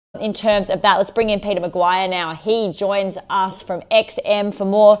in terms of that. Let's bring in Peter McGuire now. He joins us from XM for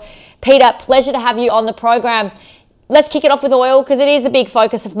more. Peter, pleasure to have you on the program. Let's kick it off with oil because it is the big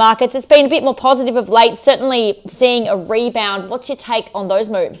focus of markets. It's been a bit more positive of late, certainly seeing a rebound. What's your take on those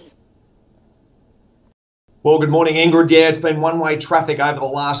moves? Well, good morning, Ingrid. Yeah, it's been one-way traffic over the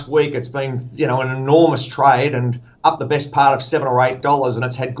last week. It's been, an enormous trade and up the best part of $7 or $8, and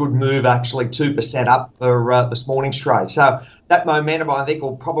it's had good move, actually 2% up for this morning's trade. So that momentum, I think,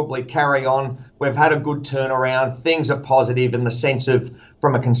 will probably carry on. We've had a good turnaround. Things are positive in the sense of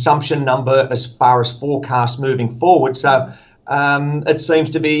from a consumption number as far as forecasts moving forward. So it seems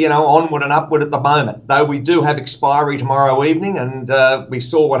to be, onward and upward at the moment, though we do have expiry tomorrow evening, and we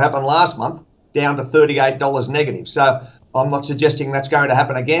saw what happened last month, down to $38 negative. So I'm not suggesting that's going to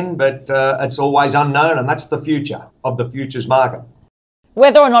happen again, but it's always unknown, and that's the future of the futures market.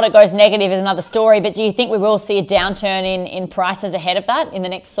 Whether or not it goes negative is another story, but do you think we will see a downturn in prices ahead of that in the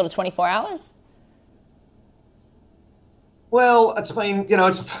next sort of 24 hours? Well, it's been,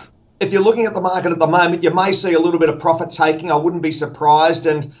 if you're looking at the market at the moment, you may see a little bit of profit taking. I wouldn't be surprised,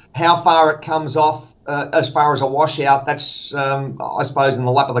 and how far it comes off as far as a washout, that's, I suppose, in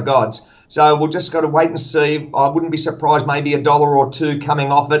the lap of the gods. So we'll just got to wait and see. I wouldn't be surprised maybe $1 or $2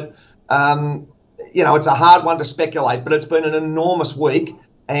 coming off it. It's a hard one to speculate, but it's been an enormous week,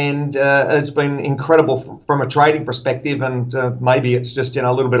 and it's been incredible from a trading perspective, and maybe it's just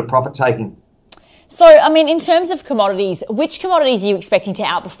a little bit of profit taking. So, in terms of commodities, which commodities are you expecting to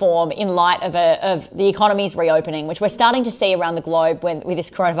outperform in light of the economy's reopening, which we're starting to see around the globe with this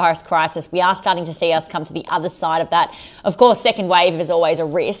coronavirus crisis? We are starting to see us come to the other side of that. Of course, second wave is always a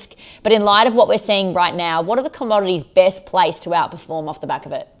risk, but in light of what we're seeing right now, what are the commodities best placed to outperform off the back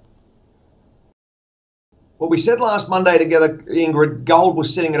of it? Well, we said last Monday together, Ingrid, gold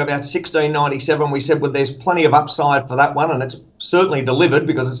was sitting at about $16.97. We said, well, there's plenty of upside for that one, and it's certainly delivered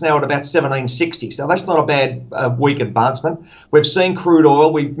because it's now at about $17.60. So that's not a bad week advancement. We've seen crude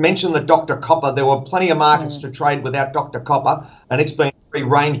oil. We mentioned the Dr. Copper. There were plenty of markets to trade without Dr. Copper, and it's been very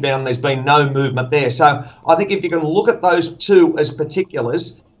range bound. There's been no movement there. So I think if you can look at those two as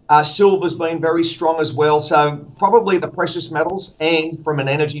particulars, silver's been very strong as well. So probably the precious metals and from an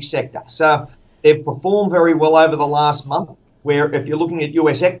energy sector. So they've performed very well over the last month, where if you're looking at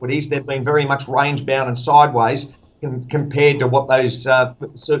US equities, they've been very much range-bound and sideways compared to what those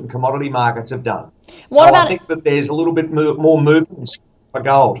certain commodity markets have done. I think that there's a little bit more movement for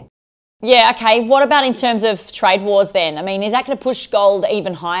gold. Yeah, okay. What about in terms of trade wars then? Is that going to push gold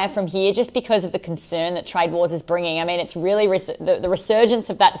even higher from here just because of the concern that trade wars is bringing? It's really the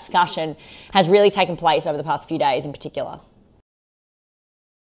resurgence of that discussion has really taken place over the past few days in particular.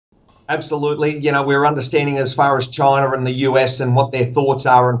 Absolutely. We're understanding as far as China and the US and what their thoughts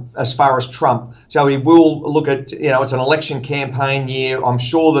are as far as Trump. So he will look at, it's an election campaign year. I'm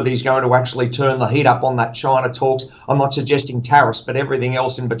sure that he's going to actually turn the heat up on that China talks. I'm not suggesting tariffs, but everything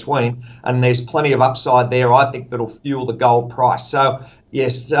else in between. And there's plenty of upside there, I think, that'll fuel the gold price. So,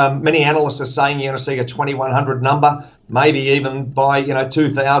 yes, many analysts are saying you're going to see a 2,100 number, maybe even by,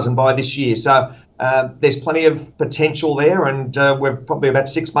 2,000 by this year. So there's plenty of potential there, and we're probably about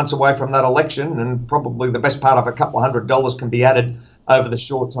 6 months away from that election, and probably the best part of a couple of $100 can be added over the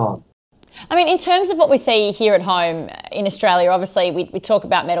short time. In terms of what we see here at home in Australia, obviously we talk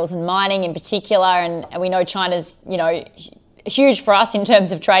about metals and mining in particular, and we know China's, huge for us in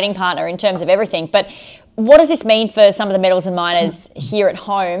terms of trading partner, in terms of everything. But what does this mean for some of the metals and miners here at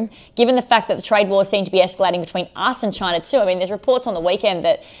home, given the fact that the trade wars seem to be escalating between us and China too? There's reports on the weekend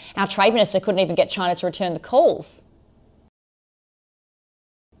that our trade minister couldn't even get China to return the calls.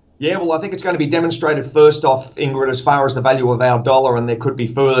 Yeah, well, I think it's going to be demonstrated first off, Ingrid, as far as the value of our dollar, and there could be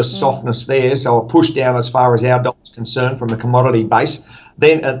further softness there, so a push down as far as our dollar is concerned from a commodity base.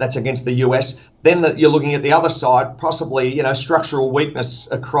 Then that's against the US. Then you're looking at the other side, possibly, structural weakness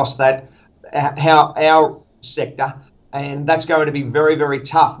across that, our sector, and that's going to be very, very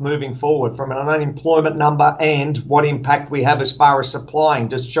tough moving forward from an unemployment number and what impact we have as far as supplying.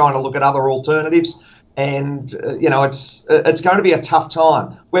 Just trying to look at other alternatives, and it's going to be a tough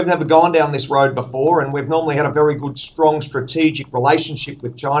time. We've never gone down this road before, and we've normally had a very good, strong strategic relationship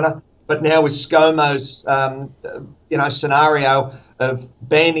with China. But now with ScoMo's, scenario of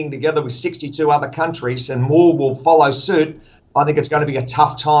banding together with 62 other countries, and more will follow suit, I think it's going to be a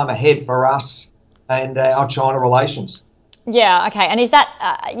tough time ahead for us and our China relations. Yeah, okay. And is that,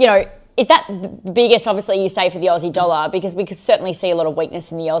 is that the biggest, obviously, you say, for the Aussie dollar? Because we could certainly see a lot of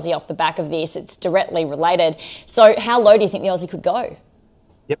weakness in the Aussie off the back of this. It's directly related. So how low do you think the Aussie could go?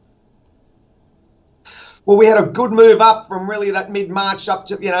 Yep. Well, we had a good move up from really that mid-March up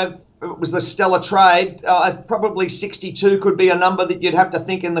to, it was the stellar trade. Probably 62 could be a number that you'd have to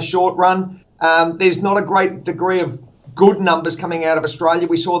think in the short run. There's not a great degree of good numbers coming out of Australia.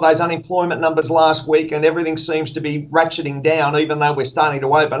 We saw those unemployment numbers last week, and everything seems to be ratcheting down, even though we're starting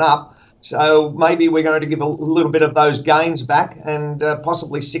to open up. So maybe we're going to give a little bit of those gains back, and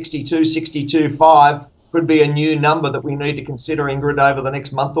possibly 62, 62.5 could be a new number that we need to consider, Ingrid, over the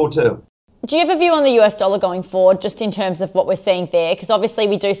next month or two. Do you have a view on the US dollar going forward, just in terms of what we're seeing there? Because obviously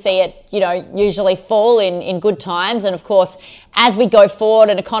we do see it, usually fall in good times. And of course, as we go forward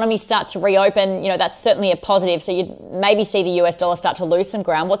and economies start to reopen, that's certainly a positive. So you'd maybe see the US dollar start to lose some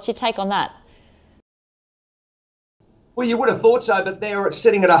ground. What's your take on that? Well, you would have thought so, but there it's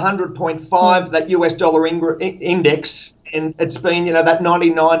sitting at 100.5, that US dollar index, and it's been, that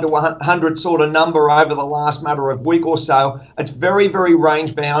 99 to 100 sort of number over the last matter of week or so. It's very, very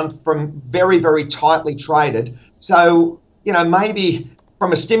range bound from very, very tightly traded. So, maybe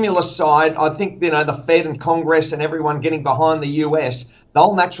from a stimulus side, I think, the Fed and Congress and everyone getting behind the US,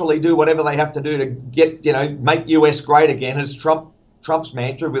 they'll naturally do whatever they have to do to get, make US great again, as Trump's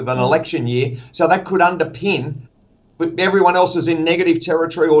mantra with an election year. So that could underpin. Everyone else is in negative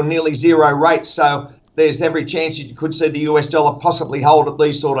territory or nearly zero rates, so there's every chance you could see the US dollar possibly hold at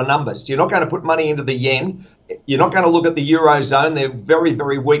these sort of numbers. You're not going to put money into the yen. You're not going to look at the Eurozone. They're very,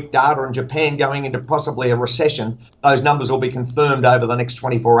 very weak data, and Japan going into possibly a recession. Those numbers will be confirmed over the next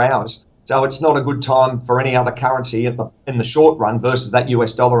 24 hours. So it's not a good time for any other currency in the short run versus that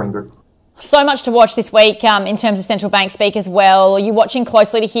US dollar, Ingrid. So much to watch this week in terms of central bank speak as well. Are you watching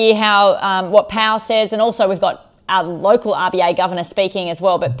closely to hear how what Powell says? And also we've got our local RBA governor speaking as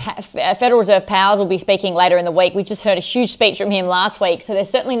well, but Federal Reserve Powell will be speaking later in the week. We just heard a huge speech from him last week, so there's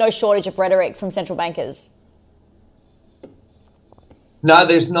certainly no shortage of rhetoric from central bankers. No,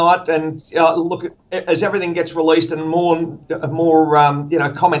 there's not. And look, as everything gets released and more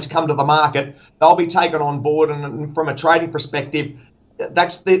comments come to the market, they'll be taken on board. And from a trading perspective,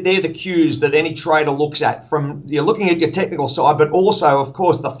 they're the cues that any trader looks at. From you're looking at your technical side, but also, of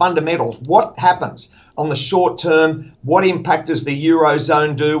course, the fundamentals. What happens on the short term? What impact does the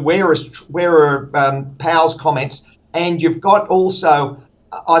Eurozone do? Where are Powell's comments? And you've got also,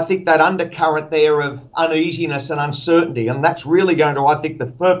 I think, that undercurrent there of uneasiness and uncertainty, and that's really going to, I think, the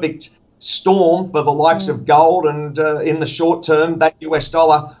perfect storm for the likes of gold and in the short term, that US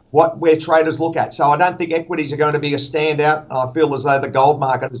dollar, where traders look at. So I don't think equities are going to be a standout. I feel as though the gold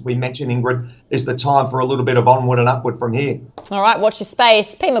market, as we mentioned, Ingrid, is the time for a little bit of onward and upward from here. All right, watch your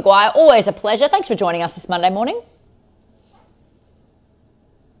space. Pete McGuire, always a pleasure. Thanks for joining us this Monday morning.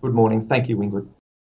 Good morning. Thank you, Ingrid.